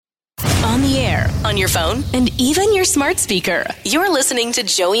on the air, on your phone, and even your smart speaker. You're listening to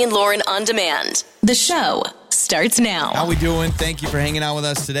Joey and Lauren On Demand. The show starts now. How we doing? Thank you for hanging out with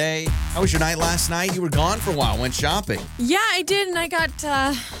us today. How was your night last night? You were gone for a while. Went shopping. Yeah, I did, and I got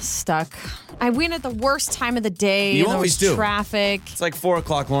stuck. I went at the worst time of the day. You and always there was do. Traffic. It's like 4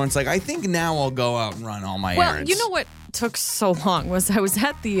 o'clock, Lauren's like, I think now I'll go out and run all my errands. Well, you know what took so long was I was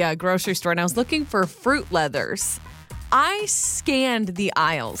at the grocery store, and I was looking for fruit leathers. I scanned the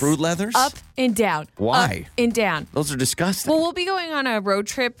aisles. Fruit leathers? Up and down. Why? Up and down. Those are disgusting. Well, we'll be going on a road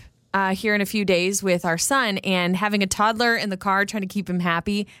trip here in a few days with our son, and having a toddler in the car, trying to keep him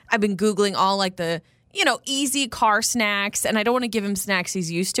happy. I've been Googling all like the, easy car snacks, and I don't want to give him snacks he's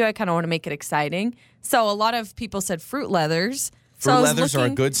used to. I kind of want to make it exciting. So a lot of people said fruit leathers. Fruit leathers are a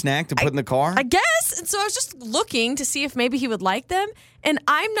good snack to put in the car? I guess. And so I was just looking to see if maybe he would like them. And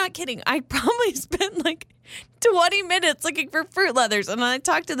I'm not kidding. I probably spent like 20 minutes looking for fruit leathers. And I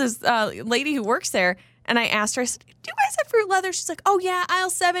talked to this lady who works there, and I asked her, I said, do you guys have fruit leathers? She's like, oh, yeah, aisle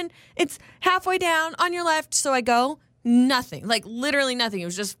 7. It's halfway down on your left. So I go, nothing. Like literally nothing. It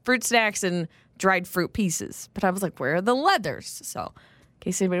was just fruit snacks and dried fruit pieces. But I was like, where are the leathers? So in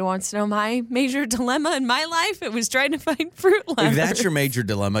case anybody wants to know my major dilemma in my life, it was trying to find fruit leathers. If that's your major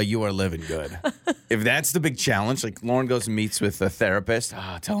dilemma, you are living good. If that's the big challenge, like Lauren goes and meets with a therapist,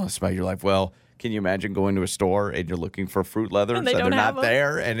 tell us about your life. Well, can you imagine going to a store and you're looking for fruit leathers and they're not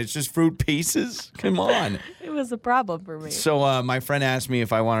there and it's just fruit pieces? Come on. It was a problem for me. So my friend asked me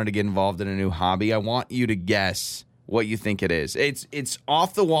if I wanted to get involved in a new hobby. I want you to guess what you think it is. It's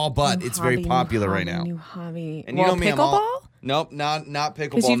off the wall, but it's very popular right now. New hobby. And you know me, pickleball? Nope, not pickleball,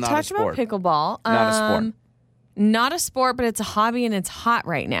 Because you've not talked a sport. about pickleball. Not a sport. Not a sport, but it's a hobby and it's hot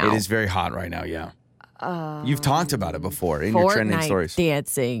right now. It is very hot right now, yeah. You've talked about it before in your trending stories.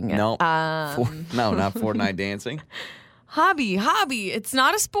 Dancing. No, not Fortnite dancing. Hobby. It's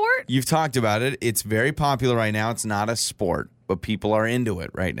not a sport? You've talked about it. It's very popular right now. It's not a sport, but people are into it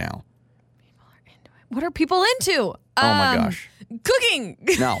right now. What are people into? Oh, my gosh. Cooking.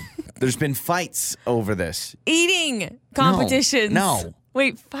 No. There's been fights over this. Eating competitions. No.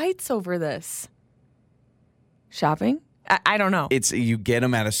 Wait, fights over this. Shopping? I don't know. You get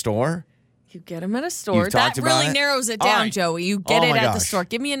them at a store. You get them at a store. You've talked that about really it? narrows it All down, right. Joey. You get Oh, it my at the gosh. store.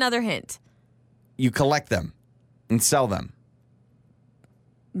 Give me another hint. You collect them and sell them.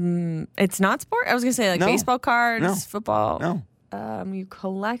 It's not sport? I was going to say like No. baseball cards, No. football. No. You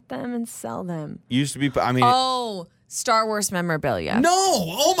collect them and sell them. Used to be, Star Wars memorabilia. No.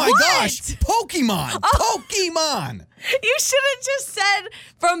 Oh, my What? gosh. Pokemon. Pokemon. You should have just said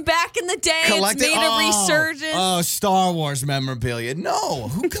from back in the day Collected- it's made a resurgence. Oh, Star Wars memorabilia. No.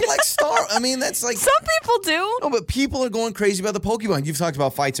 Who collects that's like... Some people do. No, but people are going crazy about the Pokemon. You've talked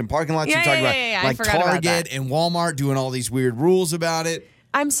about fights in parking lots. Yeah, You've talked yeah, about yeah, yeah. I like forgot about Target that. and Walmart doing all these weird rules about it.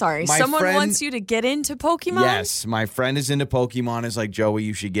 I'm sorry. My Someone friend- wants you to get into Pokemon? Yes, my friend is into Pokemon. Is like, Joey,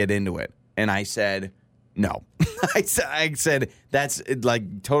 you should get into it. And I said, no. I said that's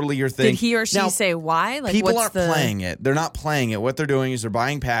like totally your thing. Did he or she Now, say why? Like, people what's aren't playing it. They're not playing it. What they're doing is they're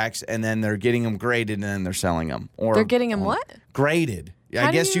buying packs and then they're getting them graded and then they're selling them. Or They're getting them what? Graded. I How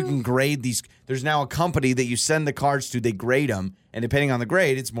do guess you you- can grade these. There's now a company that you send the cards to. They grade them, and depending on the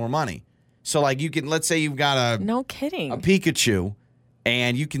grade, it's more money. So like you can, let's say you've got No kidding. a Pikachu,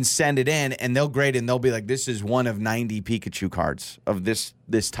 and you can send it in, and they'll grade it, and they'll be like, this is one of 90 Pikachu cards of this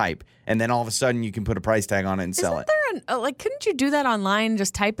type. And then all of a sudden, you can put a price tag on it and sell it. Isn't there couldn't you do that online?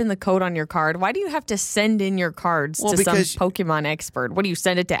 Just type in the code on your card. Why do you have to send in your cards to some because- Pokemon expert? What do you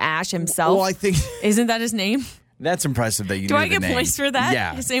send it to Ash himself? Well, I think Isn't that his name? that's impressive that you Do knew I the get name. points for that?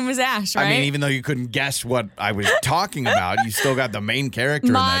 Yeah. His name was Ash, right? I mean, even though you couldn't guess what I was talking about, you still got the main character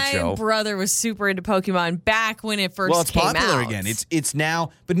in that My show. brother was super into Pokemon back when it first Well, it's came popular out. again. It's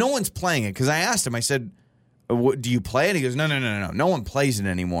now, but no one's playing it because I asked him. I said, "Do you play it?" He goes, "No. No one plays it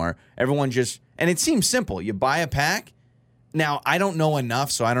anymore. Everyone just." And it seems simple. You buy a pack. Now I don't know enough,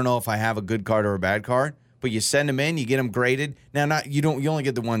 so I don't know if I have a good card or a bad card. But you send them in, you get them graded. Now, you only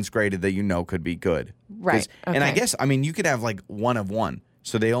get the ones graded that you know could be good, Right, And I okay. guess you could have like one of one,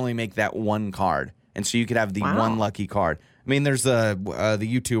 so they only make that one card, and so you could have the Wow. one lucky card. There's the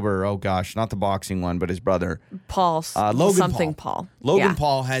YouTuber. Oh gosh, not the boxing one, but his brother. Paul. Logan something Paul. Logan Yeah.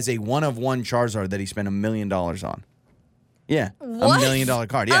 Paul has a one-of-one Charizard that he spent $1 million on. Yeah, What? $1 million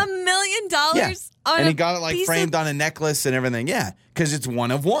card. Yeah, $1 million yeah. on And a he got it like piece framed of- on a necklace and everything. Yeah, because it's one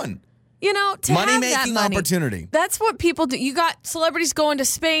of one. You know, to have that Money-making money, opportunity. That's what people do. You got celebrities going to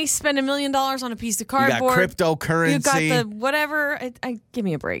space, spend $1 million on a piece of You cardboard. got cryptocurrency. You got the whatever. Give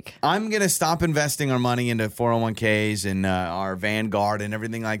me a break. I'm going to stop investing our money into 401ks and our Vanguard and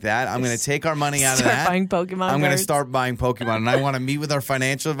everything like that. I'm going to take our money out of that. Start buying Pokemon I'm going to cards. start buying Pokemon. And I want to meet with our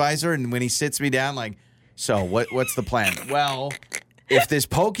financial advisor. And when he sits me down, like, so what's the plan? Well, if this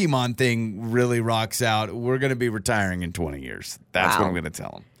Pokemon thing really rocks out, we're going to be retiring in 20 years. That's what Wow. I'm going to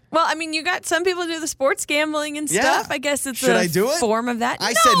tell him. Well, I mean, you got some people do the sports gambling and Yeah. stuff. I guess it's Should a I do it? form of that.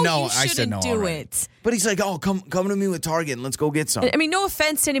 I said no. You I said no shouldn't do already. it. But he's like, oh, come to me with Target and let's go get some. I mean, no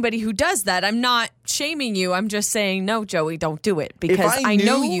offense to anybody who does that. I'm not shaming you. I'm just saying, no, Joey, don't do it because I I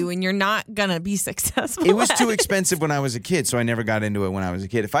know knew- you and you're not going to be successful. It was at too expensive when I was a kid, so I never got into it when I was a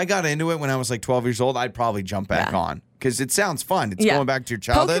kid. If I got into it when I was like 12 years old, I'd probably jump back Yeah. on because it sounds fun. It's Yeah. going back to your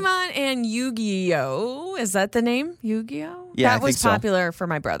childhood. Pokemon and Yu-Gi-Oh! Is that the name? Yu-Gi-Oh? Yeah, I that was think so. popular for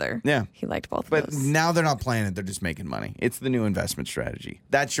my brother. Yeah. He liked both But of those. now they're not playing it; they're just making money. It's the new investment strategy.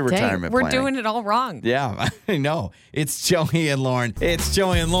 That's your Dang, retirement we're planning. doing it all wrong. Yeah, I know. It's Joey and Lauren. It's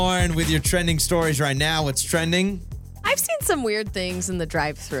Joey and Lauren with your trending stories right now. What's trending? I've seen some weird things in the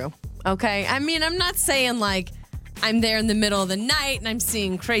drive-thru. Okay, I mean, I'm not saying like I'm there in the middle of the night and I'm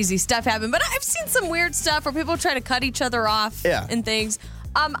seeing crazy stuff happen, but I've seen some weird stuff where people try to cut each other off Yeah. and things.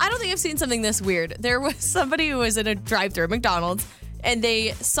 I don't think I've seen something this weird. There was somebody who was in a drive-thru at McDonald's and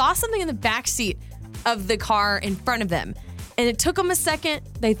they saw something in the back seat of the car in front of them. And it took them a second.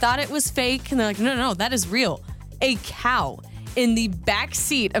 They thought it was fake and they're like, no, that is real. A cow in the back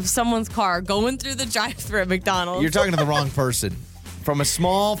seat of someone's car going through the drive-thru at McDonald's. You're talking to the wrong person. From a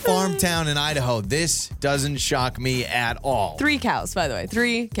small farm town in Idaho, this doesn't shock me at all. 3 cows, by the way.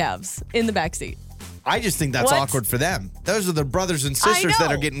 3 calves in the back seat. I just think that's What? awkward for them. Those are the brothers and sisters that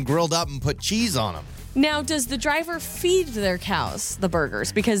know. are getting grilled up and put cheese on them. Now, does the driver feed their cows the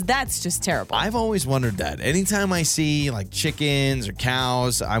burgers? Because that's just terrible. I've always wondered that. Anytime I see like chickens or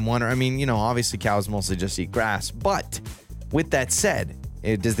cows, I wonder, I mean, obviously cows mostly just eat grass. But with that said,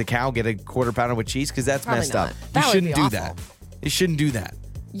 does the cow get a quarter pounder with cheese? Because that's Probably messed not. up. That You would shouldn't be do awful. that. You shouldn't do that.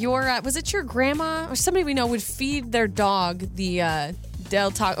 Was it your grandma or somebody we know would feed their dog the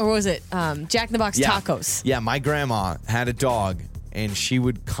Del Taco, or was it Jack in the Box tacos? Yeah, my grandma had a dog, and she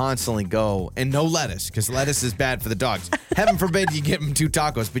would constantly go, and no lettuce, because lettuce is bad for the dogs. Heaven forbid you give them 2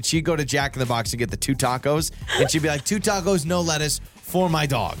 tacos, but she'd go to Jack in the Box and get the 2 tacos, and she'd be like, 2 tacos, no lettuce for my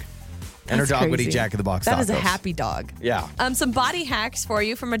dog. And her That's dog would eat crazy. Jack in the Box That tacos. is a happy dog. Yeah. Some body hacks for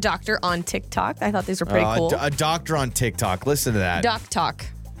you from a doctor on TikTok. I thought these were pretty cool. A doctor on TikTok. Listen to that. Doc Talk.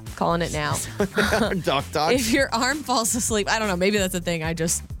 Calling it now. Doc Talk. If your arm falls asleep, I don't know, maybe that's a thing. I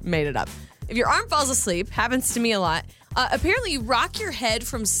just made it up. If your arm falls asleep, happens to me a lot. Apparently, you rock your head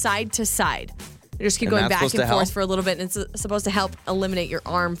from side to side. You just keep And going that's back supposed and to forth help? for a little bit, and it's supposed to help eliminate your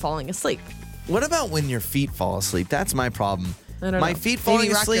arm falling asleep. What about when your feet fall asleep? That's my problem. I don't My know. feet Maybe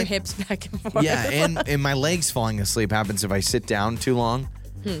falling rock asleep. your hips back and forth. Yeah, and my legs falling asleep happens if I sit down too long.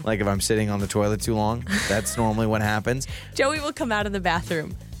 Like if I'm sitting on the toilet too long. That's normally what happens. Joey will come out of the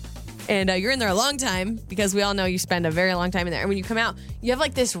bathroom. And you're in there a long time because we all know you spend a very long time in there. And when you come out, you have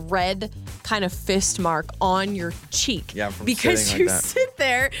like this red kind of fist mark on your cheek. Yeah, from because sitting you like that. sit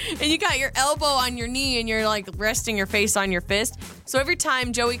there and you got your elbow on your knee and you're like resting your face on your fist. So every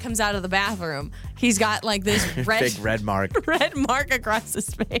time Joey comes out of the bathroom, he's got like this Big red mark. red mark across his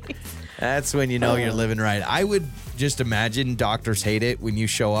face. That's when you know you're living right. I would just imagine doctors hate it when you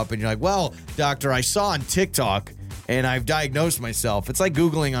show up and you're like, well, doctor, I saw on TikTok and I've diagnosed myself. It's like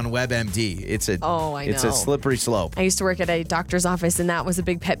Googling on WebMD. It's a I know. slippery slope. I used to work at a doctor's office, and that was a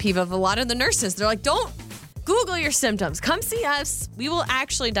big pet peeve of a lot of the nurses. They're like, don't Google your symptoms. Come see us. We will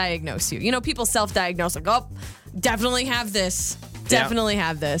actually diagnose you. You know, people self-diagnose, like, oh, definitely have this. Definitely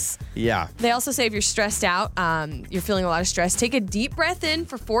have this. Yeah. They also say if you're stressed out, you're feeling a lot of stress, take a deep breath in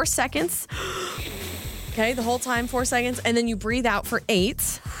for 4 seconds. Okay, the whole time, 4 seconds. And then you breathe out for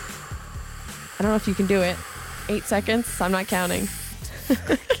 8. I don't know if you can do it. 8 seconds. I'm not counting.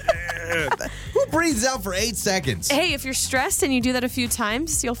 Who breathes out for 8 seconds? Hey, if you're stressed and you do that a few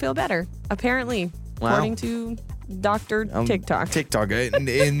times, you'll feel better. Apparently, Wow. according to Dr. TikTok. TikTok. And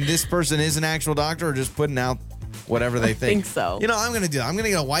this person is an actual doctor or just putting out whatever they think? think so. You know what I'm going to do? I'm going to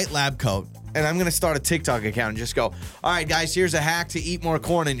get a white lab coat and I'm going to start a TikTok account and just go, all right, guys, here's a hack to eat more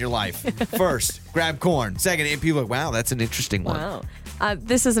corn in your life. First, grab corn. Second, and people are like, wow, that's an interesting one. Wow.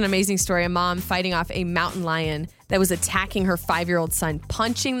 This is an amazing story. A mom fighting off a mountain lion that was attacking her 5-year-old son,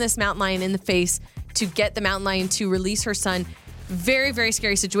 punching this mountain lion in the face to get the mountain lion to release her son. Very, very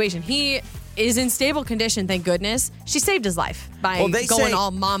scary situation. He is in stable condition, thank goodness. She saved his life by going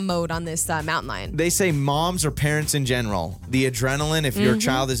all mom mode on this mountain lion. They say moms or parents in general, the adrenaline, if your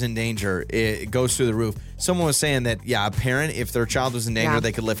child is in danger, it goes through the roof. Someone was saying that, a parent, if their child was in danger,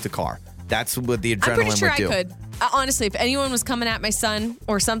 they could lift a car. That's what the adrenaline I'm pretty sure would do. I could. Honestly, if anyone was coming at my son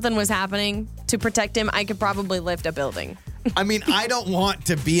or something was happening to protect him, I could probably lift a building. I mean, I don't want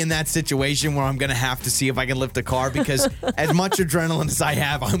to be in that situation where I'm going to have to see if I can lift a car because as much adrenaline as I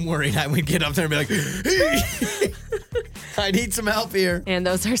have, I'm worried I would get up there and be like, hey, I need some help here. And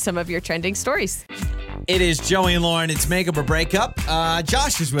those are some of your trending stories. It is Joey and Lauren. It's Makeup or Breakup.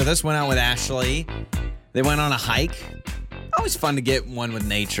 Josh is with us, went out with Ashley. They went on a hike. Always fun to get one with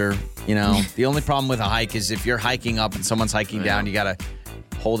nature, The only problem with a hike is if you're hiking up and someone's hiking down, you got to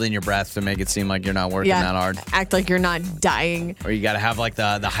hold in your breath to make it seem like you're not working that hard. Act like you're not dying. Or you got to have like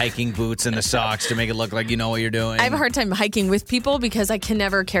the hiking boots and the socks to make it look like you know what you're doing. I have a hard time hiking with people because I can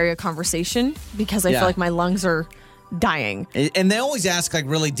never carry a conversation because I feel like my lungs are dying. And they always ask like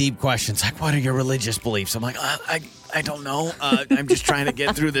really deep questions like, what are your religious beliefs? I'm like, I don't know. I'm just trying to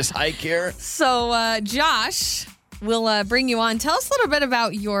get through this hike here. So Josh, we'll bring you on. Tell us a little bit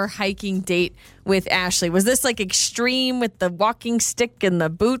about your hiking date with Ashley. Was this like extreme with the walking stick and the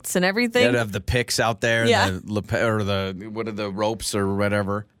boots and everything? They'd have the picks out there, and the ropes or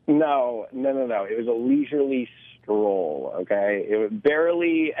whatever. No. It was a leisurely stroll. Okay, it was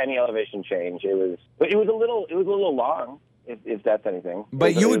barely any elevation change. It was a little long, if that's anything.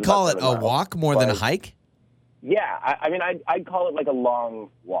 But you would call it a walk more than a hike? Yeah, I mean, I'd call it like a long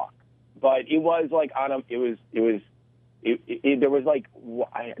walk. But it was like there was like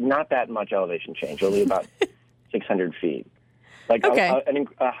not that much elevation change, only about 600 feet. Like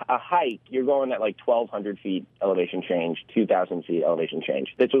a hike, you're going at like 1,200 feet elevation change, 2,000 feet elevation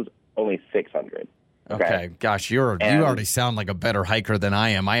change. This was only 600. Okay. Gosh, you already sound like a better hiker than I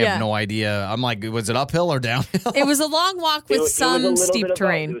am. I have no idea. I'm like, was it uphill or downhill? It was a long walk with some steep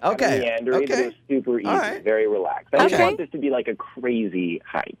terrain. It was meandering, but it was super easy, very relaxed. I didn't want this to be like a crazy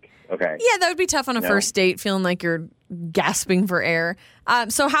hike. Okay. Yeah, that would be tough on a first date, feeling like you're gasping for air.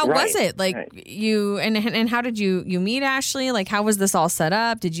 So how was it? Like you and how did you meet Ashley? Like how was this all set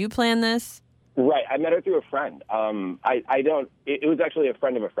up? Did you plan this? Right. I met her through a friend. It was actually a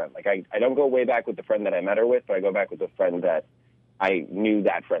friend of a friend. Like I don't go way back with the friend that I met her with, but I go back with a friend that I knew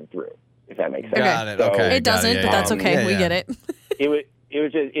that friend through, if that makes sense. Got it. So, Okay. It doesn't, but that's okay. We get it.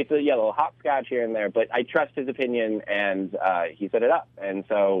 It's a little hopscotch here and there, but I trust his opinion, and he set it up, and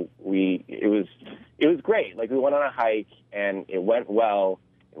so it was great. Like we went on a hike, and it went well.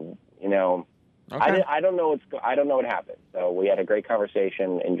 I don't know what happened. So we had a great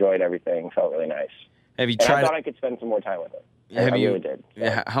conversation, enjoyed everything, felt really nice. Have you tried? I thought I could spend some more time with her. I really did.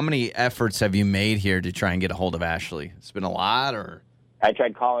 So. How many efforts have you made here to try and get a hold of Ashley? It's been a lot, or? I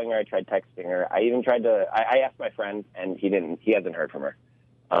tried calling her. I tried texting her. I even tried to. I asked my friend, and he hasn't heard from her.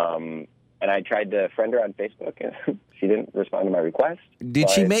 And I tried to friend her on Facebook, and she didn't respond to my request. Did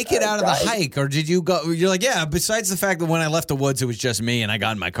she make it out of the hike, or did you go? You're like, yeah. Besides the fact that when I left the woods, it was just me, and I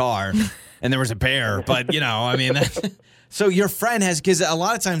got in my car, and there was a bear. But I mean. So your friend has, because a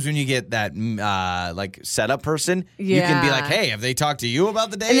lot of times when you get that like setup person, you can be like, hey, have they talked to you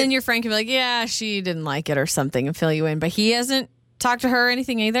about the date? And then your friend can be like, yeah, she didn't like it or something and fill you in. But he hasn't talked to her or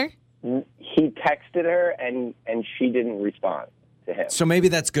anything either? He texted her and she didn't respond to him. So maybe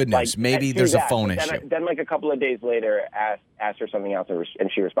that's good news. Maybe there's a phone issue. Then like a couple of days later, asked her something else and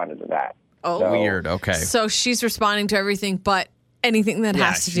she responded to that. Oh, so, weird. Okay. So she's responding to everything but anything that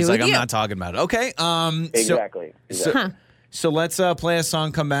has to do with you. She's like, I'm not talking about it. Okay. Exactly. So let's play a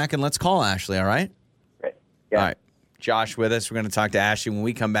song, come back, and let's call Ashley, all right? Great. Yeah. All right. Josh with us. We're going to talk to Ashley when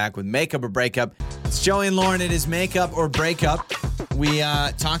we come back with Makeup or Breakup. It's Joey and Lauren. It is Makeup or Breakup. We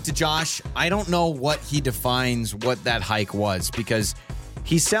talked to Josh. I don't know what he defines what that hike was because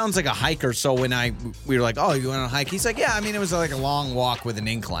he sounds like a hiker. So when we were like, oh, you went on a hike? He's like, yeah, I mean, it was like a long walk with an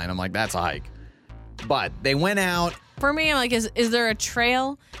incline. I'm like, that's a hike. But they went out. For me, I'm like, is there a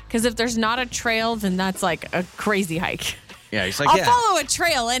trail? Because if there's not a trail, then that's like a crazy hike. Yeah, he's like, I'll follow a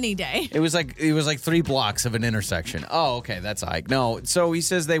trail any day. It was like 3 blocks of an intersection. Oh, okay, that's a hike. No, so he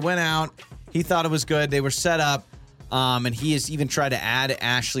says they went out. He thought it was good. They were set up, and he has even tried to add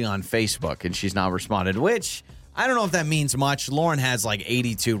Ashley on Facebook, and she's not responded, which I don't know if that means much. Lauren has like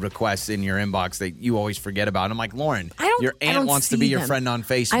 82 requests in your inbox that you always forget about. And I'm like, Lauren, your aunt wants to be your friend on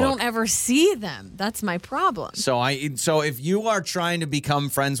Facebook. I don't ever see them. That's my problem. So if you are trying to become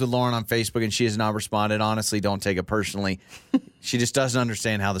friends with Lauren on Facebook and she has not responded, honestly, don't take it personally. She just doesn't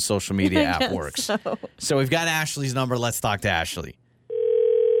understand how the social media app works. So we've got Ashley's number. Let's talk to Ashley.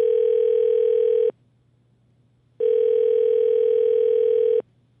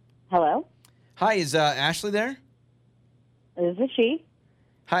 Hello? Hi, is Ashley there? This is she.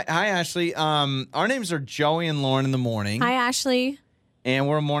 Hi, Ashley. Our names are Joey and Lauren in the morning. Hi, Ashley. And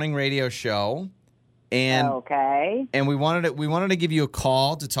we're a morning radio show. And Okay. And we wanted to give you a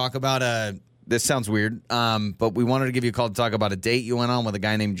call to talk about this sounds weird, but we wanted to give you a call to talk about a date you went on with a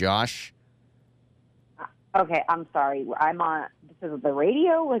guy named Josh. Okay, I'm sorry. I'm on. This is the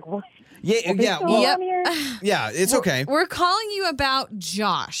radio. Like what? Yeah. Well, yeah. It's okay. We're calling you about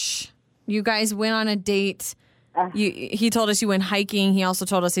Josh. You guys went on a date. He told us you went hiking. He also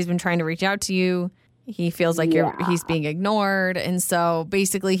told us he's been trying to reach out to you. He feels like he's being ignored. And so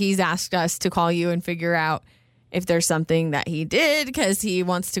basically he's asked us to call you and figure out if there's something that he did because he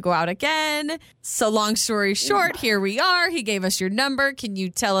wants to go out again. So long story short, here we are. He gave us your number. Can you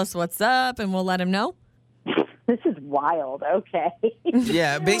tell us what's up and we'll let him know? This is wild. Okay.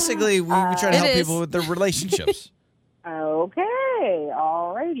 Yeah, basically we try to help people with their relationships. Okay.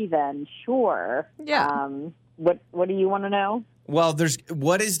 Alrighty then. Sure. Yeah. What do you want to know? Well,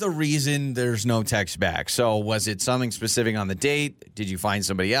 what is the reason there's no text back? So was it something specific on the date? Did you find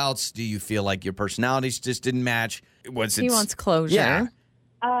somebody else? Do you feel like your personalities just didn't match? He wants closure. Yeah.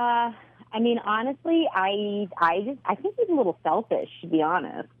 I mean, honestly, I think he's a little selfish, to be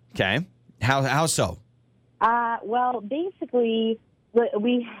honest. Okay. How so? Well, basically,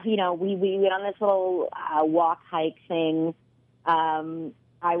 we went on this little walk hike thing.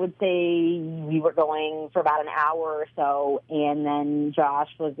 I would say we were going for about an hour or so, and then Josh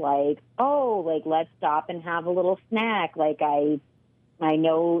was like, "Oh, like let's stop and have a little snack. Like I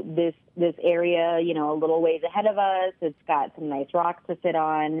know this area, a little ways ahead of us. It's got some nice rocks to sit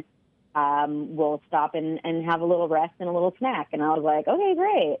on. We'll stop and have a little rest and a little snack." And I was like, "Okay,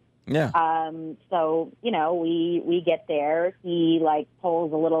 great." Yeah. So, we get there. He like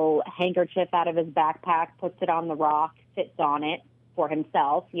pulls a little handkerchief out of his backpack, puts it on the rock, sits on it for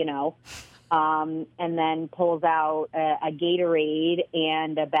himself, and then pulls out a Gatorade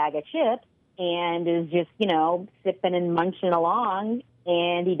and a bag of chips and is just, sipping and munching along.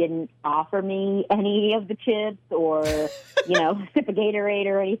 And he didn't offer me any of the chips or, sip a Gatorade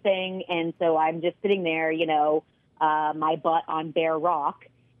or anything. And so I'm just sitting there, my butt on bare rock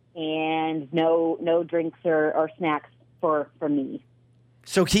and no drinks or snacks for me.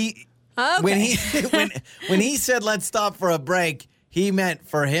 So when he said let's stop for a break, he meant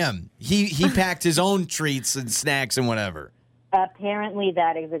for him. He packed his own treats and snacks and whatever. Apparently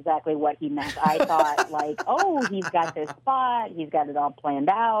that is exactly what he meant. I thought like, oh, he's got this spot, he's got it all planned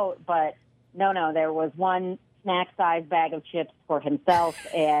out, but no, there was one snack-sized bag of chips for himself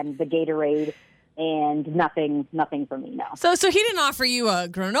and the Gatorade. And nothing for me, no. So he didn't offer you a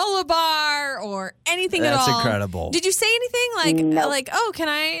granola bar or anything at all? That's incredible. Did you say anything like, oh, can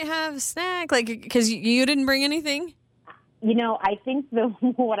I have a snack? Like, because you didn't bring anything? I think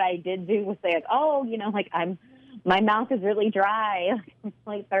what I did do was say, like, oh, my mouth is really dry. I'm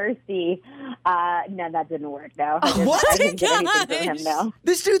like thirsty. No, that didn't work, no. I didn't get anything from him, no.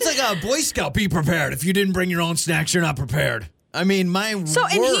 This dude's like a Boy Scout. Be prepared. If you didn't bring your own snacks, you're not prepared. I mean, my word.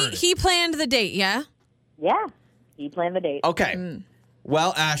 And he planned the date, yeah? Yeah, he planned the date. Okay.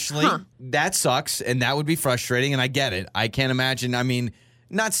 Well, Ashley, that sucks, and that would be frustrating, and I get it. I can't imagine. I mean,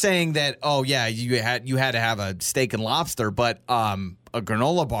 not saying that, oh, yeah, you had to have a steak and lobster, but a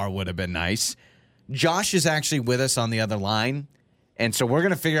granola bar would have been nice. Josh is actually with us on the other line, and so we're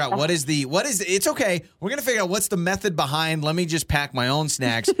going to figure out it's okay. We're going to figure out what's the method behind, let me just pack my own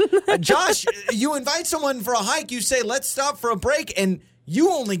snacks. Josh, you invite someone for a hike, you say, let's stop for a break, and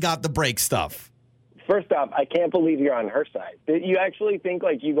you only got the break stuff. First off, I can't believe you're on her side. You actually think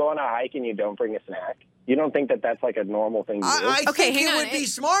like you go on a hike and you don't bring a snack? You don't think that that's like a normal thing to do? I think it would be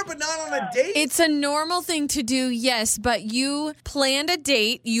smart, but not on a date. It's a normal thing to do, yes, but you planned a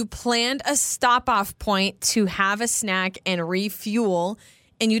date, you planned a stop-off point to have a snack and refuel,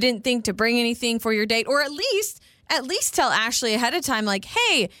 and you didn't think to bring anything for your date, or at least tell Ashley ahead of time, like,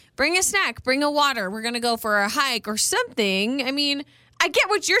 hey, bring a snack, bring a water, we're going to go for a hike or something. I mean, I get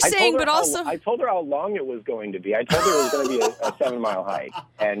what you're saying, but also... I told her how long it was going to be. I told her it was going to be a 7-mile hike,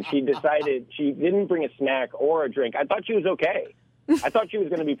 and she decided she didn't bring a snack or a drink. I thought she was okay. I thought she was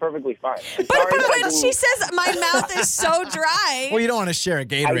going to be perfectly fine. But when she says, my mouth is so dry... Well, you don't want to share a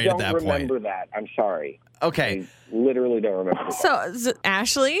Gatorade at that point. I don't remember that. I'm sorry. Okay. I literally don't remember that. So,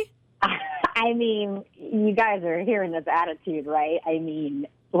 Ashley? I mean, you guys are hearing this attitude, right? I mean...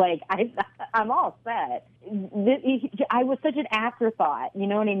 Like, I'm all set. I was such an afterthought. You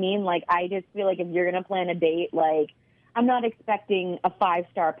know what I mean? Like, I just feel like if you're going to plan a date, like, I'm not expecting a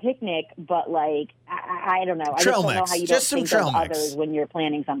 5-star picnic, but, like, I don't know. I just don't know how you don't think of others when you're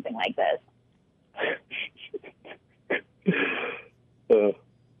planning something like this.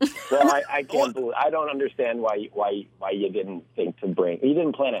 Well, I can't believe. I don't understand why you didn't think to bring. You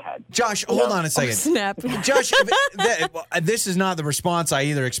didn't plan ahead. Josh, hold on a second. Snap. Josh, this is not the response I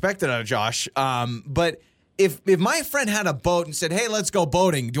either expected out of Josh. But if my friend had a boat and said, "Hey, let's go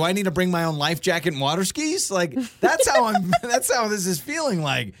boating," do I need to bring my own life jacket and water skis? Like that's how That's how this is feeling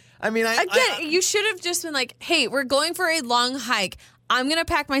like. I mean, you should have just been like, "Hey, we're going for a long hike. I'm going to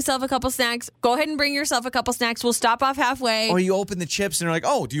pack myself a couple snacks. Go ahead and bring yourself a couple snacks. We'll stop off halfway." Or you open the chips and they're like,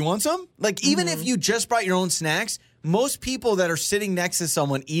 "Oh, do you want some?" Like, even if you just brought your own snacks, most people that are sitting next to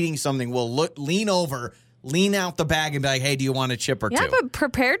someone eating something will lean over, lean out the bag and be like, "Hey, do you want a chip or two?" Yeah, but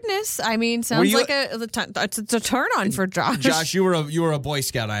preparedness, I mean, sounds like it's a turn on for Josh. Josh, you were a Boy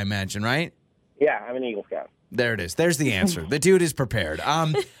Scout, I imagine, right? Yeah, I'm an Eagle Scout. There it is. There's the answer. The dude is prepared.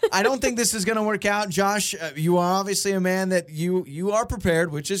 I don't think this is going to work out. Josh, you are obviously a man that you are prepared,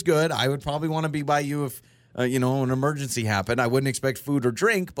 which is good. I would probably want to be by you if, an emergency happened. I wouldn't expect food or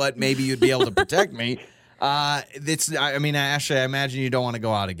drink, but maybe you'd be able to protect me. Ashley, I imagine you don't want to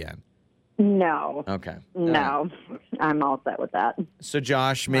go out again. No. Okay. No. I'm all set with that. So,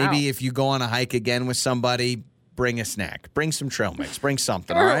 Josh, maybe if you go on a hike again with somebody, bring a snack, bring some trail mix, bring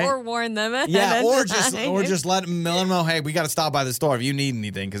something, all right? Or warn them. Yeah, or just let them know, hey, we got to stop by the store if you need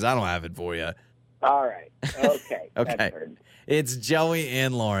anything because I don't have it for you. All right. Okay. Okay. It's Joey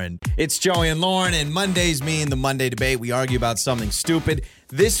and Lauren. It's Joey and Lauren, and Monday's me and the Monday debate. We argue about something stupid.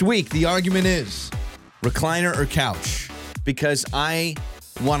 This week, the argument is recliner or couch because I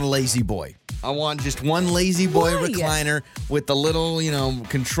want a lazy boy. I want just one lazy boy recliner with the little,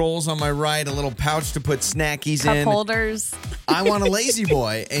 controls on my right, a little pouch to put snackies Cup in. holders. I want a lazy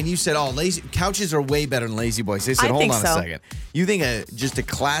boy. And you said, lazy couches are way better than lazy boys. They said, hold on a second. You think just a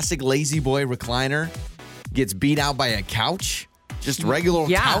classic lazy boy recliner gets beat out by a couch? Just regular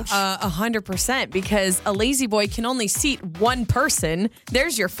couch? 100%, because a lazy boy can only seat one person.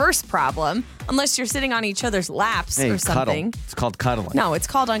 There's your first problem, unless you're sitting on each other's laps or something. Cuddle. It's called cuddling. No, it's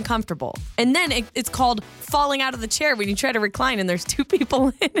called uncomfortable. And then it's called falling out of the chair when you try to recline and there's two people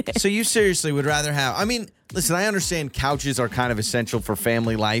in it. So you seriously would rather have... listen, I understand couches are kind of essential for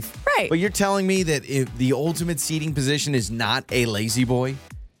family life. Right. But you're telling me that if the ultimate seating position is not a lazy boy?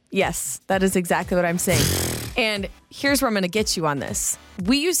 Yes, that is exactly what I'm saying. And here's where I'm going to get you on this.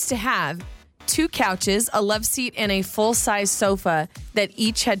 We used to have 2 couches, a love seat, and a full-size sofa that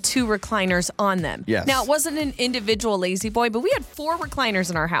each had 2 recliners on them. Yes. Now, it wasn't an individual lazy boy, but we had 4 recliners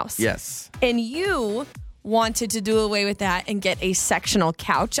in our house. Yes. And you wanted to do away with that and get a sectional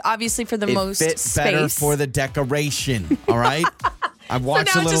couch, obviously for the most space. It fit better for the decoration, all right? I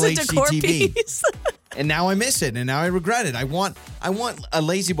watched a little HGTV. And now I miss it, and now I regret it. I want a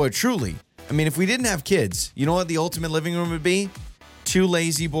lazy boy, truly. I mean, if we didn't have kids, you know what the ultimate living room would be? 2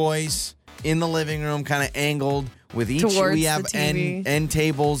 lazy boys in the living room, kind of angled with each. Towards we have the TV. end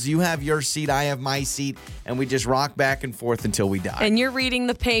tables. You have your seat, I have my seat, and we just rock back and forth until we die. And you're reading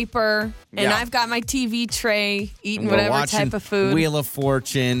the paper, and I've got my TV tray, eating whatever type of food. Wheel of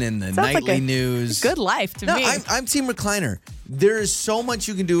Fortune and the nightly news. Good life to me. I'm team recliner. There is so much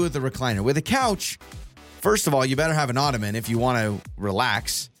you can do with a recliner. With a couch, first of all, you better have an ottoman if you want to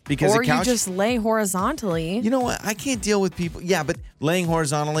relax. Because or a couch, you just lay horizontally. You know what? I can't deal with people. Yeah, but laying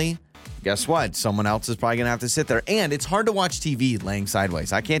horizontally, guess what? Someone else is probably going to have to sit there. And it's hard to watch TV laying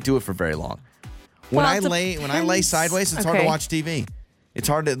sideways. I can't do it for very long. When I lay sideways, it's hard to watch TV. It's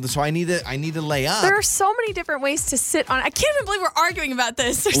hard to, so I need to lay up. There are so many different ways to sit on. I can't even believe we're arguing about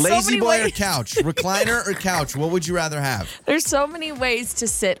this. There's lazy so many boy ways. or couch, recliner or couch. What would you rather have? There's so many ways to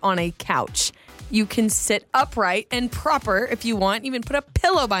sit on a couch. You can sit upright and proper if you want. Even put a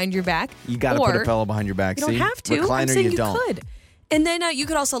pillow behind your back. You got to put a pillow behind your back. You don't have to. Recliner, I'm saying you don't. could. And then you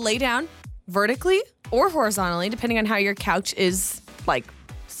could also lay down vertically or horizontally, depending on how your couch is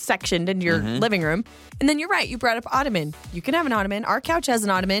sectioned into your living room. And then you're right. You brought up ottoman. You can have an ottoman. Our couch has an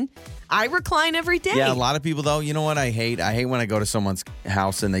ottoman. I recline every day. Yeah, a lot of people, though, you know what I hate? I hate when I go to someone's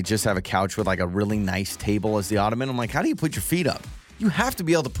house and they just have a couch with a really nice table as the ottoman. I'm like, how do you put your feet up? You have to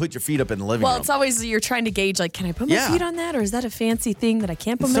be able to put your feet up in the living room. Well, it's always you're trying to gauge, can I put my feet on that? Or is that a fancy thing that I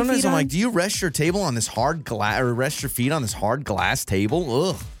can't put my feet on? Sometimes I'm like, do you rest your table on this hard glass or rest your feet on this hard glass table?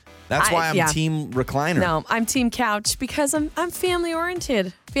 Ugh. That's why I'm team recliner. No, I'm team couch because I'm family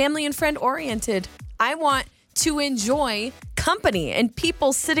oriented, family and friend oriented. I want to enjoy company and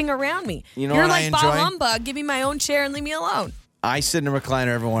people sitting around me. You know You're what like I enjoy? Bob Humbug, give me my own chair and leave me alone. I sit in a recliner,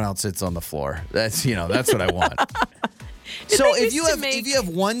 everyone else sits on the floor. That's what I want. So if you have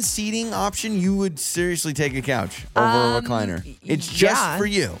one seating option, you would seriously take a couch over a recliner. It's just for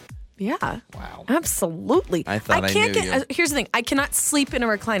you. Yeah. Wow. Absolutely. I thought I knew you. Here's the thing. I cannot sleep in a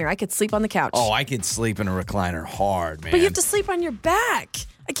recliner. I could sleep on the couch. Oh, I could sleep in a recliner hard, man. But you have to sleep on your back.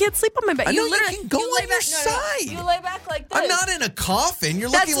 I can't sleep on my back. I know you can go on your side. You lay back like this. I'm not in a coffin. You're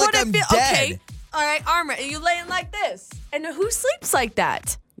That's looking like I'm dead. Okay. All right, armor. You laying like this. And who sleeps like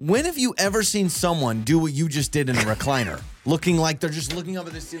that? When have you ever seen someone do what you just did in a recliner? Looking like they're just looking up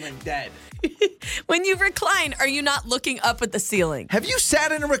at the ceiling dead. When you recline, are you not looking up at the ceiling? Have you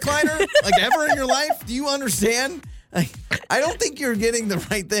sat in a recliner like ever in your life? Do you understand? Like, I don't think you're getting the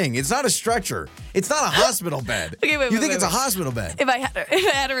right thing. It's not a stretcher. It's not a hospital bed. Okay, wait, you think it's a hospital bed? If I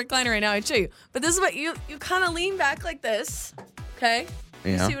had a recliner right now, I'd show you. But this is what you kind of lean back like this. Okay?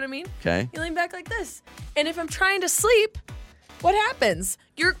 You Yeah. see what I mean? Okay. You lean back like this. And if I'm trying to sleep, what happens?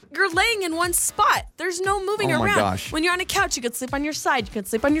 You're laying in one spot. There's no moving Oh my around. gosh. When you're on a couch, you could sleep on your side. You could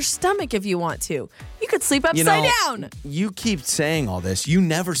sleep on your stomach if you want to. You could sleep upside down. You keep saying all this. You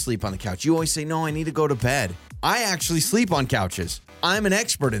never sleep on the couch. You always say, no, I need to go to bed. I actually sleep on couches. I'm an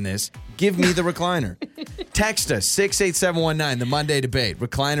expert in this. Give me the recliner. Text us, 68719, the Monday debate.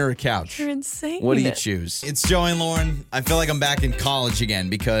 Recliner or couch? You're insane. What do you choose? It's Joey and Lauren. I feel like I'm back in college again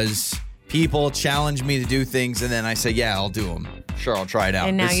because people challenge me to do things and then I say, yeah, I'll do them. Sure, I'll try it out.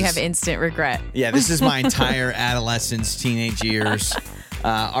 And now you have instant regret. Yeah, this is my entire adolescence, teenage years.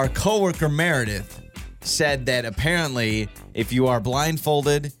 Our coworker Meredith said that apparently if you are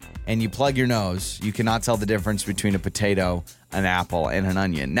blindfolded and you plug your nose, you cannot tell the difference between a potato, an apple, and an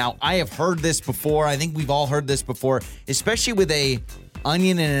onion. Now, I have heard this before. I think we've all heard this before, especially with a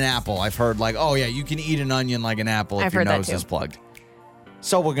onion and an apple. I've heard like, oh yeah, you can eat an onion like an apple if your nose is plugged.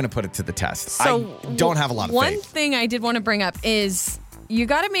 So we're going to put it to the test. So I don't have a lot of One faith. thing I did want to bring up is you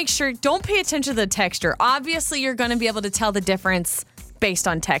got to make sure, don't pay attention to the texture. Obviously, you're going to be able to tell the difference based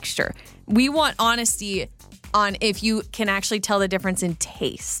on texture. We want honesty on if you can actually tell the difference in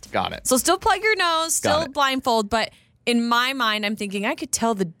taste. Got it. So still plug your nose, Got still it. blindfold, but in my mind, I'm thinking I could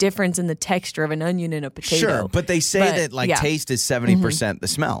tell the difference in the texture of an onion and a potato. Sure, but they say that like yeah. taste is 70% the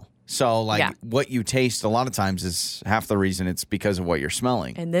smell. So like Yeah. what you taste a lot of times is half the reason it's because of what you're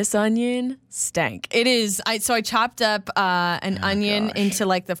smelling. And this onion stank. It is. So I chopped up an onion gosh. into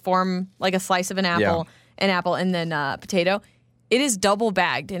like the form, like a slice of an apple, and then potato. It is double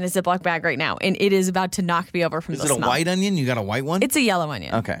bagged in a Ziploc bag right now, and it is about to knock me over from Is the it a smell. white onion? You got a white one? It's a yellow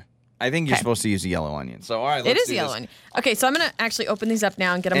onion. Okay. I think you're Okay. supposed to use a yellow onion. So all right, It let's is do a yellow this. onion. Okay, so I'm gonna actually open these up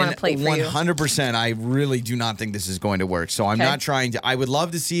now and get them on a plate for you. 100%, I really do not think this is going to work. So I'm Okay. not trying to. I would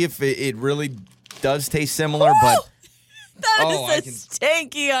love to see if it really does taste similar, but That Oh, is I a can-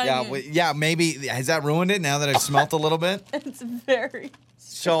 stanky onion. yeah, maybe has that ruined it now that I've smelt a little bit? It's very.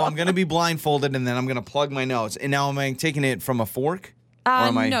 So I'm going to be blindfolded and then I'm going to plug my nose. And now am I taking it from a fork? Or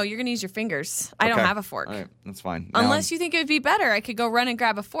am I- No, you're gonna use your fingers. I don't Okay. have a fork. All right, that's fine. Now Unless you think it would be better, I could go run and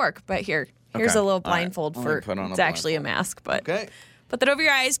grab a fork. But here's Okay. a little All right. blindfold I'm for. gonna put on a It's actually a blindfold. mask, but Okay. put that over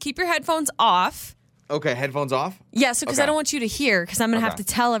your eyes. Keep your headphones off. Okay, headphones off? Yeah, so because Okay. I don't want you to hear, because I'm gonna have Okay. to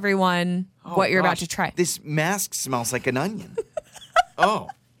tell everyone Oh, what you're about gosh. to try. This mask smells like an onion. Oh.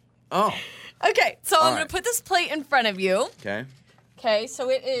 Okay, so I'm All gonna right. put this plate in front of you. Okay. Okay, so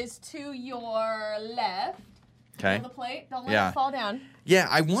it is to your left. Okay. On the plate. Don't let Yeah. it fall down. Yeah,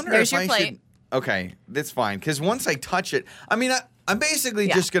 I wonder There's if your I plate. should. Okay, that's fine. Because once I touch it, I mean, I'm basically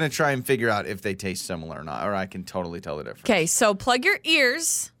Yeah. just going to try and figure out if they taste similar or not, or I can totally tell the difference. Okay, so plug your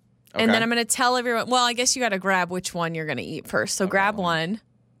ears, and Okay. then I'm gonna tell everyone. Well, I guess you got to grab which one you're gonna eat first. So grab one.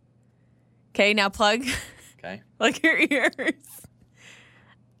 Okay, now plug Okay. your ears.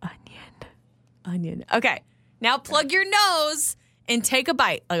 Onion. Okay, now plug your nose and take a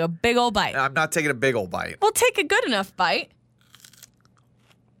bite, like a big old bite. I'm not taking a big old bite. Well, take a good enough bite.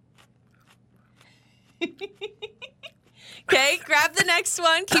 Okay, grab the next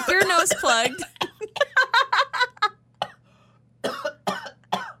one. Keep your nose plugged.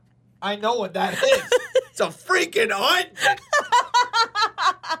 I know what that is. It's a freaking onion.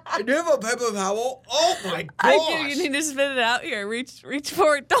 I do have a paper towel. Oh my gosh. I do. You need to spit it out. Here, reach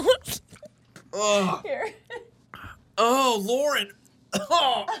forward. Don't. Ugh. Here. Oh, Lauren.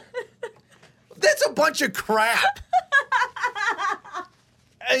 Oh. That's a bunch of crap.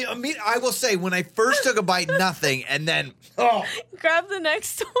 I mean, I will say, when I first took a bite, nothing, and then, oh, Grab the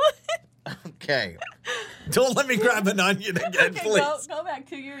next one. okay. Don't let me grab an onion again, Okay, please. go back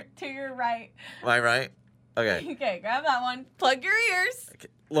to your right. Am I right? Okay. Okay, grab that one. Plug your ears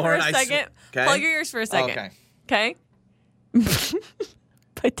Lauren, for a second. okay. Plug your ears for a second. Okay. Okay.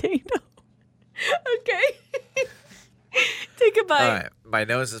 Potato. Okay. Take a bite. All right. My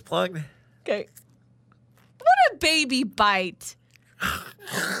nose is plugged. Okay. What a baby bite.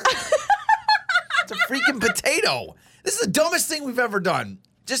 It's a freaking potato. This is the dumbest thing we've ever done.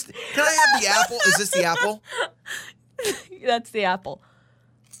 Just, can I have the apple? Is this the apple? That's the apple.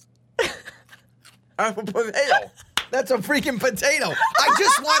 I have a potato. That's a freaking potato. I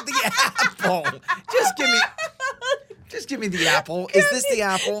just want the apple. Just give me the apple. Is this the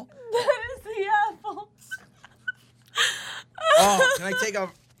apple? That is the apple. Oh, can I take a...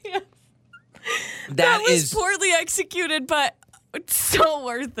 Yes. That was is poorly executed, but it's so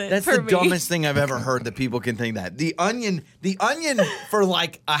worth it. That's for the me. dumbest thing I've ever heard that people can think that. The onion for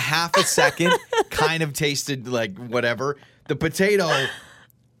like a half a second kind of tasted like whatever. The potato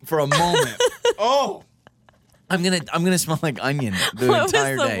for a moment. Oh. I'm gonna smell like onion the What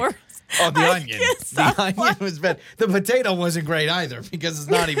entire was the day. worst? Oh, the I onion. can't The stop onion was bad. The potato wasn't great either because it's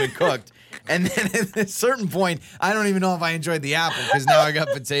not even cooked. And then at a certain point, I don't even know if I enjoyed the apple because now I got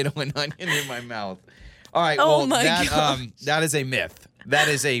potato and onion in my mouth. All right, Oh well, my gosh. that is a myth. That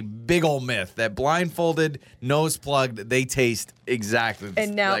is a big old myth that blindfolded, nose plugged, they taste exactly the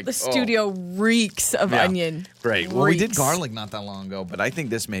And now like, the studio reeks of Yeah. onion. Great. Well, we did Reeks. garlic not that long ago, but I think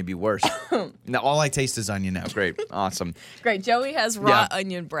this may be worse. Now all I taste is onion now. Great. Awesome. Great. Joey has raw Yeah.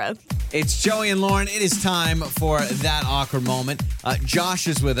 onion breath. It's Joey and Lauren. It is time for that awkward moment. Josh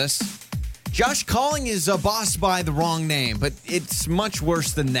is with us. Josh calling his boss by the wrong name, but it's much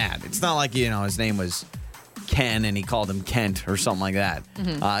worse than that. It's not like, his name was Ken and he called him Kent or something like that.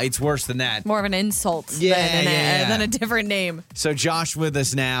 It's worse than that. More of an insult Yeah. than a different name. So Josh with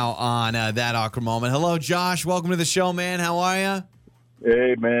us now on that awkward moment. Hello, Josh. Welcome to the show, man. How are you?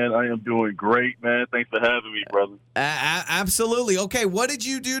 Hey, man, I am doing great, man. Thanks for having me, brother. Absolutely. Okay, what did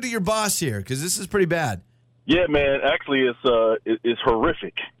you do to your boss here? Because this is pretty bad. Yeah, man, actually, it's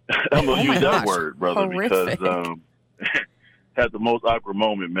horrific. I'm going to use that word, brother, Horrific. because had the most awkward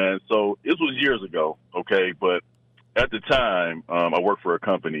moment, man. So this was years ago, okay? But at the time, I worked for a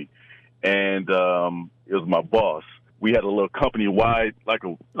company, and it was my boss. We had a little company-wide, like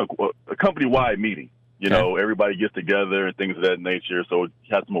a company-wide meeting. You know, everybody gets together and things of that nature. So it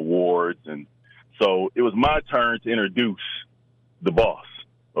had some awards. And so it was my turn to introduce the boss,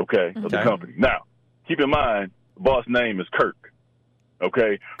 of the company. Now, keep in mind, the boss' name is Kirk,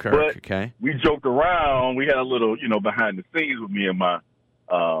 okay? Kirk, but okay. we joked around. We had a little, behind the scenes with me and my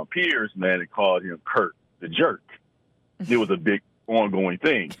peers, man, and called him Kirk the Jerk. It was a big ongoing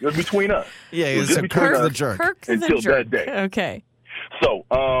thing. It was between us. Yeah, it was it's just a between Kirk us the Jerk. Kirk the until jerk. that day. Okay. So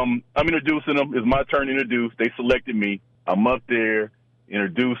I'm introducing them. It's my turn to introduce. They selected me. I'm up there,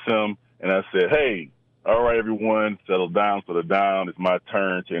 introduce them, and I said, hey, all right, everyone, settle down. It's my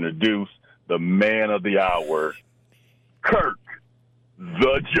turn to introduce the man of the hour, Kirk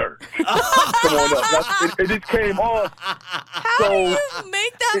the Jerk. Come on up. It just came off. How do you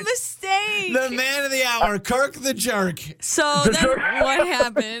make that mistake? The man of the hour, Kirk the Jerk. So then what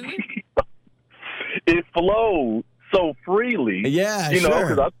happened? It flowed so freely. Yeah, sure. sure.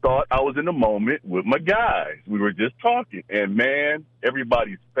 Because I thought I was in the moment with my guys. We were just talking. And, man,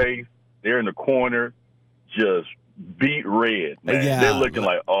 everybody's face, they're in the corner, just beat red, man. Yeah. They're looking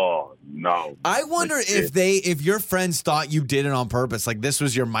like, oh, no. I wonder if your friends thought you did it on purpose, like this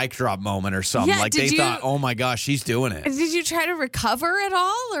was your mic drop moment or something. Yeah, like they did you- thought, oh my gosh, she's doing it. Did you try to recover at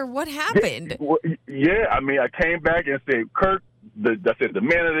all, or what happened? Yeah, I mean, I came back and said, Kirk, I said, the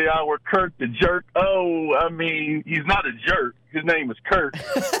man of the hour, Kirk the Jerk. Oh, I mean, he's not a jerk. His name is Kirk.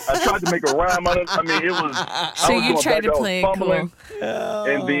 I tried to make a rhyme out of it. I mean, it was. So I was you going tried back, to I was play it fumbling, cool.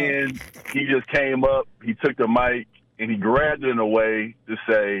 and then he just came up, he took the mic, and he grabbed it in a way to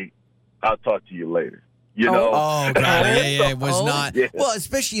say, I'll talk to you later. You know? Oh, God. Yeah. It was Oh. not. Yeah. Well,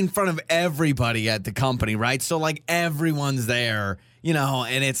 especially in front of everybody at the company, right? So, like, everyone's there,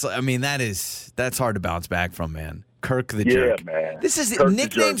 and it's, I mean, that's hard to bounce back from, man. Kirk the Jerk. Yeah, man. This is Kirk the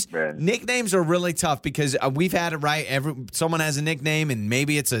nicknames. Jerk, man. Nicknames are really tough because we've had it right. Someone has a nickname, and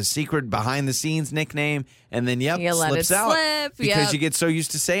maybe it's a secret behind the scenes nickname, and then You let slips it out slip, because yep. you get so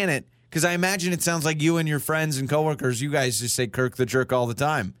used to saying it. Because I imagine it sounds like you and your friends and coworkers, you guys just say Kirk the Jerk all the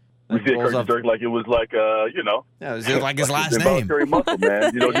time. We Like, said rolls Kirk the off- Jerk like it was like, Yeah, is it like his last name? involuntary muscle, man.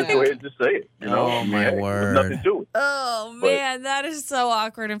 Just go ahead and just say it. Oh, my There's word. nothing to it. Oh, man, that is so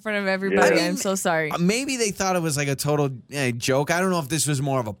awkward in front of everybody. Yeah. I'm so sorry. Maybe they thought it was like a total joke. I don't know if this was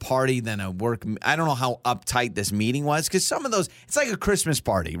more of a party than a work. I don't know how uptight this meeting was because some of those, it's like a Christmas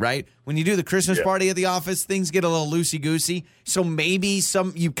party, right? When you do the Christmas party at the office, things get a little loosey-goosey. So maybe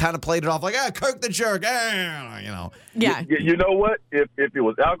you kind of played it off like, Kirk the Jerk, Yeah. You know what? If it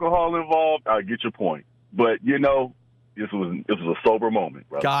was alcohol involved, I get your point. But this was a sober moment,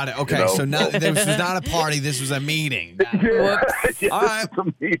 brother. Got it. Okay, so now this was not a party. This was a meeting. Yeah. All right. It's a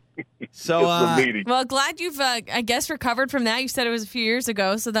meeting. So, It's a meeting. Well, glad you've, I guess, recovered from that. You said it was a few years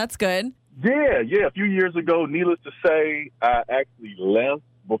ago, so that's good. Yeah. A few years ago, needless to say, I actually left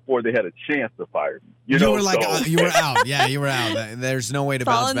before they had a chance to fire me. You were like, you were out. Yeah, you were out. There's no way to It's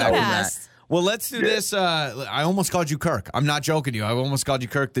all bounce in the back from that. past. Well, let's do this. I almost called you Kirk. I'm not joking you. I almost called you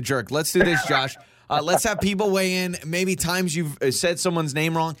Kirk the Jerk. Let's do this, Josh. Let's have people weigh in. Maybe times you've said someone's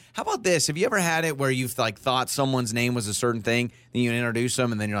name wrong. How about this? Have you ever had it where you've thought someone's name was a certain thing, then you introduce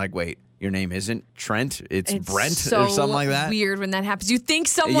them, and then you're like, wait, your name isn't Trent, it's Brent or something like that? Weird when that happens. You think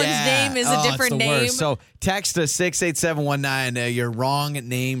someone's name is a different name. Worst. So text us 68719 your wrong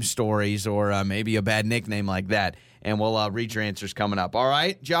name stories or maybe a bad nickname like that. And we'll read your answers coming up. All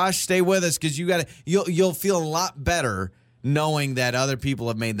right, Josh, stay with us because you'll feel a lot better knowing that other people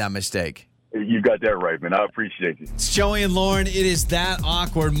have made that mistake. You got that right, man. I appreciate you. It's Joey and Lauren. It is That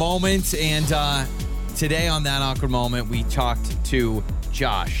Awkward Moment. And today on That Awkward Moment, we talked to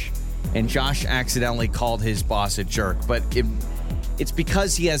Josh. And Josh accidentally called his boss a jerk. But it's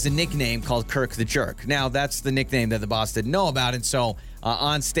because he has a nickname called Kirk the Jerk. Now, that's the nickname that the boss didn't know about. And so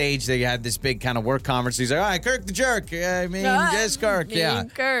on stage, they had this big kind of work conference. He's like, all right, Kirk the Jerk. I mean, just Kirk. Yeah.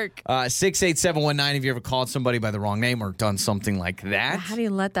 Kirk. 68719, have you ever called somebody by the wrong name or done something like that? How do you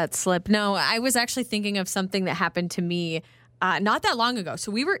let that slip? No, I was actually thinking of something that happened to me not that long ago. So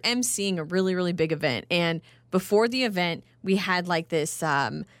we were emceeing a really, really big event. And before the event, we had like this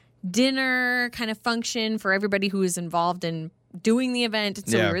dinner kind of function for everybody who was involved in doing the event. And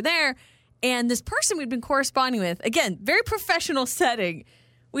so we were there. And this person we'd been corresponding with, again, very professional setting,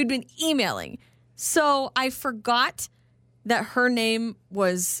 we'd been emailing. So I forgot that her name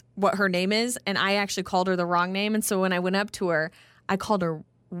was what her name is, and I actually called her the wrong name. And so when I went up to her, I called her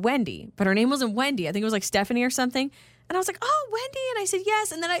Wendy, but her name wasn't Wendy. I think it was like Stephanie or something. And I was like, oh, Wendy. And I said,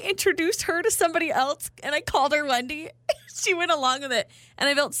 yes. And then I introduced her to somebody else, and I called her Wendy. She went along with it. And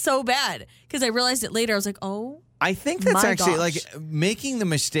I felt so bad because I realized it later. I was like, oh, I think that's actually gosh. like making the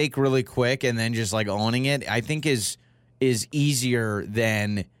mistake really quick and then just like owning it. I think is easier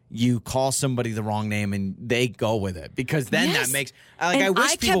than you call somebody the wrong name and they go with it because then that makes like I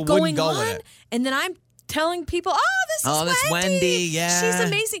wish people wouldn't go with it. And then I'm telling people, this is Wendy. Yeah, she's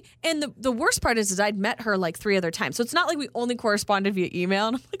amazing. And the worst part is I'd met her like 3 other times, so it's not like we only corresponded via email.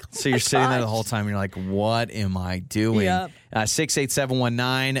 And I'm like, so you're sitting there the whole time. You're like, what am I doing? Yep.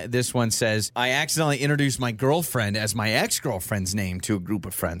 68719. This one says, I accidentally introduced my girlfriend as my ex-girlfriend's name to a group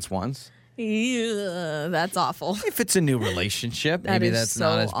of friends once. Yeah, that's awful. If it's a new relationship, maybe that's so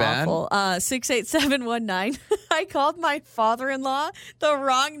not as bad. Awful. 68719. I called my father-in-law the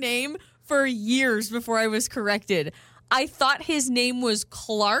wrong name for years before I was corrected. I thought his name was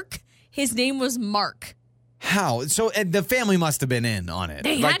Clark. His name was Mark. How? So the family must have been in on it.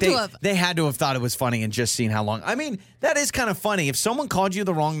 They had to have. They had to have thought it was funny and just seen how long. I mean, that is kind of funny. If someone called you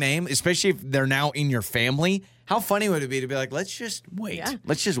the wrong name, especially if they're now in your family, how funny would it be to be like, let's just wait. Yeah.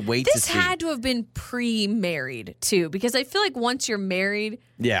 Let's just wait to see. This had to have been pre-married, too, because I feel like once you're married,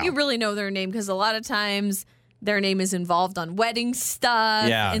 you really know their name because a lot of times their name is involved on wedding stuff.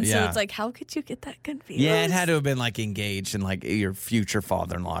 Yeah, and so it's like, how could you get that confused? Yeah, it had to have been like engaged and like your future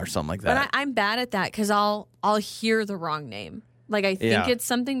father-in-law or something like that. But I'm bad at that because I'll hear the wrong name. Like I think it's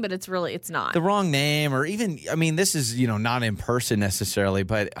something, but it's not. The wrong name or even, I mean, this is, not in person necessarily,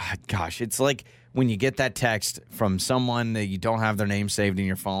 but gosh, it's like when you get that text from someone that you don't have their name saved in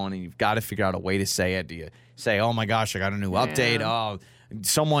your phone and you've got to figure out a way to say it. Do you say, oh my gosh, I got a new update. Oh,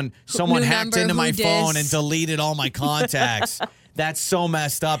 someone hacked into my phone and deleted all my contacts. That's so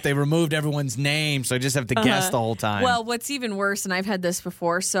messed up. They removed everyone's name, so I just have to guess the whole time. Well, what's even worse, and I've had this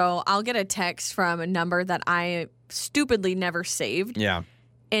before, so I'll get a text from a number that I stupidly never saved. Yeah.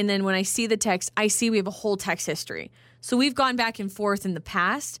 And then when I see the text, I see we have a whole text history. So we've gone back and forth in the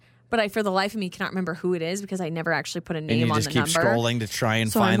past, but I, for the life of me, cannot remember who it is because I never actually put a name on the number. And you just keep scrolling to try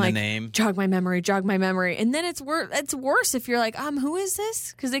and find the name. Jog my memory. And then it's worse if you're like, who is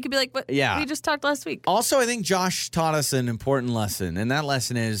this? Because they could be like, what? Yeah. We just talked last week. Also, I think Josh taught us an important lesson, and that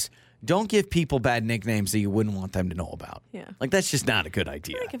lesson is don't give people bad nicknames that you wouldn't want them to know about. Yeah. Like, that's just not a good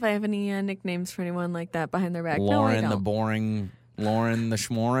idea. Like if I have any nicknames for anyone like that behind their back. Lauren no, I the don't. Boring, Lauren the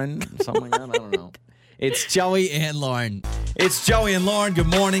Schmorin, something like that. I don't know. It's Joey and Lauren. It's Joey and Lauren. Good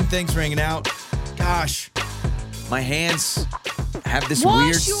morning. Thanks for hanging out. Gosh, my hands have this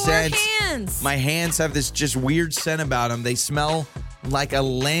weird scent. Hands. My hands have this just weird scent about them. They smell like a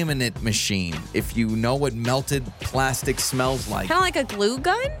laminate machine. If you know what melted plastic smells like. Kind of like a glue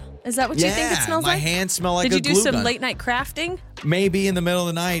gun? Is that what you think it smells like? My hands smell like a glue gun. Did you do some late night crafting? Maybe in the middle of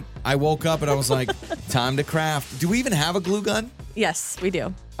the night, I woke up and I was like, time to craft. Do we even have a glue gun? Yes, we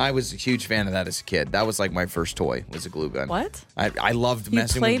do. I was a huge fan of that as a kid. That was like my first toy, was a glue gun. What? I loved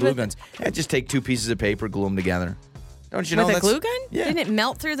messing with glue guns. Yeah, just take 2 pieces of paper, glue them together. Don't you know with a glue gun? Yeah. Didn't it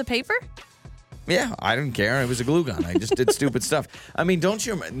melt through the paper? Yeah, I didn't care. It was a glue gun. I just did stupid stuff. I mean,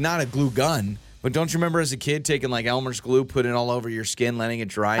 not a glue gun, But don't you remember as a kid taking like Elmer's glue, putting it all over your skin, letting it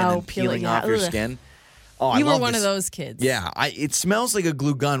dry, and then peeling off your skin? Oh, you were one of those kids. Yeah, it smells like a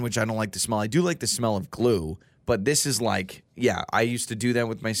glue gun, which I don't like the smell. I do like the smell of glue, but this is like, yeah, I used to do that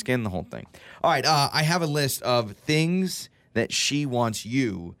with my skin, the whole thing. All right, I have a list of things that she wants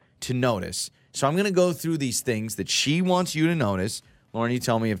you to notice. So I'm going to go through these things that she wants you to notice. Lauren, you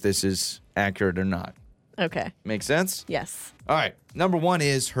tell me if this is accurate or not. Okay. Make sense? Yes. All right. Number one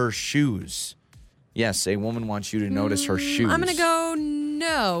is her shoes. Yes, a woman wants you to notice her shoes. I'm going to go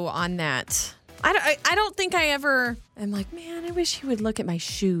no on that. I don't think I ever am like, man, I wish he would look at my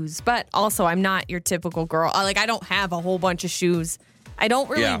shoes. But also, I'm not your typical girl. I don't have a whole bunch of shoes. I don't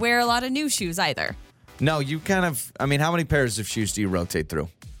really wear a lot of new shoes either. No, you kind of, how many pairs of shoes do you rotate through?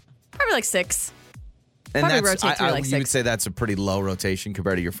 Probably like 6. And Probably rotate through like 6. You would say that's a pretty low rotation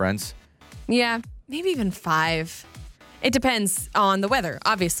compared to your friends? Yeah, maybe even 5. It depends on the weather,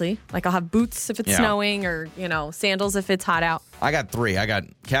 obviously. Like I'll have boots if it's snowing or, sandals if it's hot out. I got 3. I got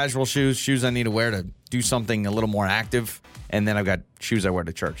casual shoes I need to wear to do something a little more active. And then I've got shoes I wear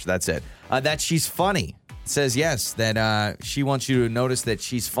to church. That's it. That she's funny. It says yes, that she wants you to notice that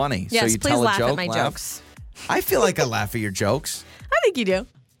she's funny. Yes, so you please tell laugh a joke, at my jokes. I feel like I laugh at your jokes. I think you do.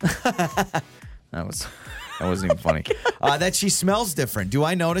 That wasn't even funny. That she smells different. Do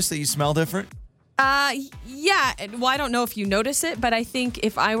I notice that you smell different? Yeah. Well, I don't know if you notice it, but I think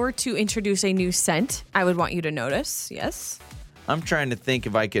if I were to introduce a new scent, I would want you to notice. Yes. I'm trying to think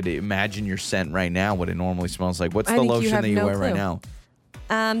if I could imagine your scent right now, what it normally smells like. What's the lotion that you wear right now?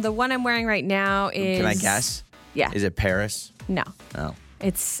 The one I'm wearing right now is... Can I guess? Yeah. Is it Paris? No. Oh.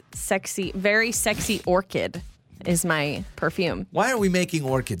 It's sexy, very sexy orchid is my perfume. Why are we making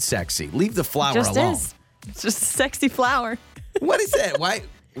orchid sexy? Leave the flower Just alone. is. It's just a sexy flower. What is that? Why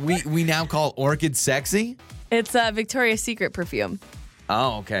we now call orchid sexy? It's a Victoria's Secret perfume.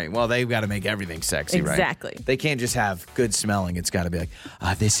 Oh, okay. Well, they've got to make everything sexy, right? Exactly. They can't just have good smelling. It's got to be like,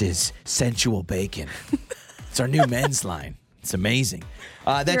 this is sensual bacon. It's our new men's line. It's amazing.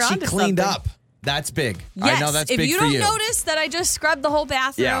 That You're she onto cleaned something. up. That's big. Yes. I know that's big for you. If you don't notice that I just scrubbed the whole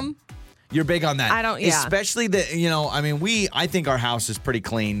bathroom. You're big on that. I don't, yeah. Especially I think our house is pretty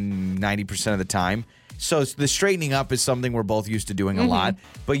clean 90% of the time. So the straightening up is something we're both used to doing a lot.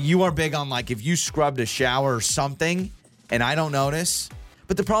 But you are big on if you scrubbed a shower or something and I don't notice.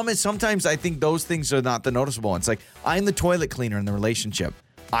 But the problem is sometimes I think those things are not the noticeable ones. Like I'm the toilet cleaner in the relationship.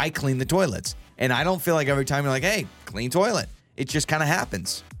 I clean the toilets. And I don't feel like every time you're like, hey, clean toilet. It just kind of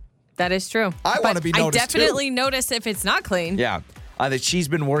happens. That is true. I want to be noticed I definitely notice if it's not clean. Yeah. That she's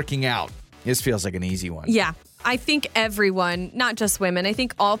been working out. This feels like an easy one. Yeah. I think everyone, not just women, I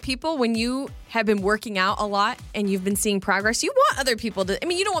think all people, when you have been working out a lot and you've been seeing progress, you want other people to,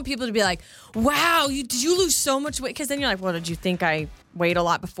 you don't want people to be like, wow, did you lose so much weight? Because then you're like, well, did you think I weighed a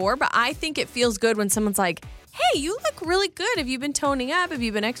lot before? But I think it feels good when someone's like, hey, you look really good. Have you been toning up? Have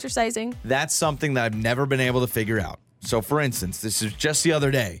you been exercising? That's something that I've never been able to figure out. So, for instance, this is just the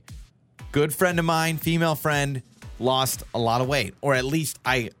other day. Good friend of mine, female friend, lost a lot of weight, or at least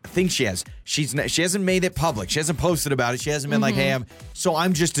I think she has. She hasn't made it public. She hasn't posted about it. She hasn't been like, hey, so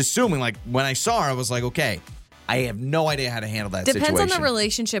I'm just assuming, when I saw her, I was like, okay, I have no idea how to handle that situation. Depends on the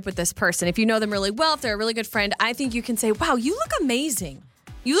relationship with this person. If you know them really well, if they're a really good friend, I think you can say, wow, you look amazing.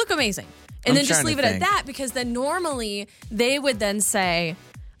 You look amazing. And then just leave it at that, because then normally they would then say,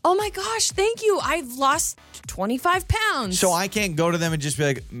 oh my gosh, thank you. I've lost 25 pounds. So I can't go to them and just be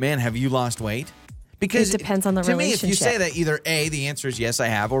like, man, have you lost weight? Because it depends on the relationship. To me, if you say that, either A, the answer is yes, I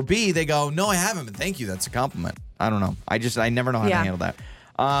have, or B, they go, no, I haven't, but thank you. That's a compliment. I don't know. I never know how to handle that.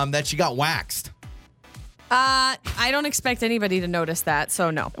 That she got waxed. I don't expect anybody to notice that,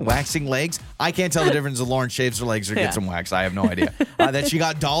 so no. Waxing legs? I can't tell the difference if Lauren shaves her legs or gets them waxed. I have no idea. That she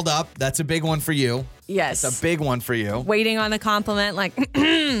got dolled up. That's a big one for you. Yes. That's a big one for you. Waiting on the compliment, like,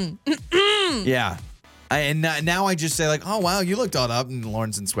 Yeah. And now I just say, oh, wow, you look dolled up. And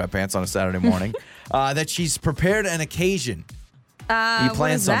Lauren's in sweatpants on a Saturday morning. That she's prepared an occasion. You plan what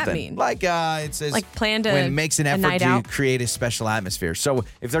does something. that mean? It says planned when it makes an effort to out? create a special atmosphere. So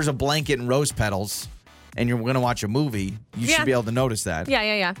if there's a blanket and rose petals and you're going to watch a movie, you should be able to notice that.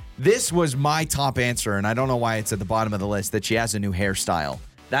 Yeah. This was my top answer, and I don't know why it's at the bottom of the list, that she has a new hairstyle.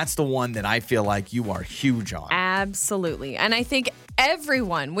 That's the one that I feel like you are huge on. Absolutely. And I think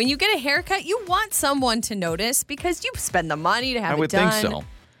everyone, when you get a haircut, you want someone to notice because you spend the money to have it done. I would think so.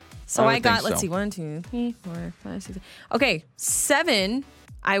 So I got, let's see, 1, 2, 3, 4, 5, 6. Okay, 7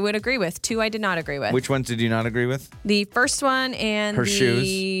 I would agree with. 2 I did not agree with. Which ones did you not agree with? The first one and her the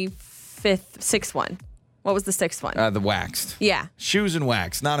shoes. 6th one. What was the sixth one? The waxed. Yeah. Shoes and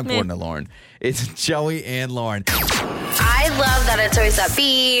wax. Not important to Lauren. It's Joey and Lauren. I love that it's always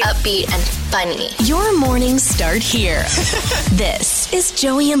upbeat, and funny. Your mornings start here. This is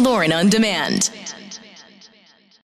Joey and Lauren on Demand.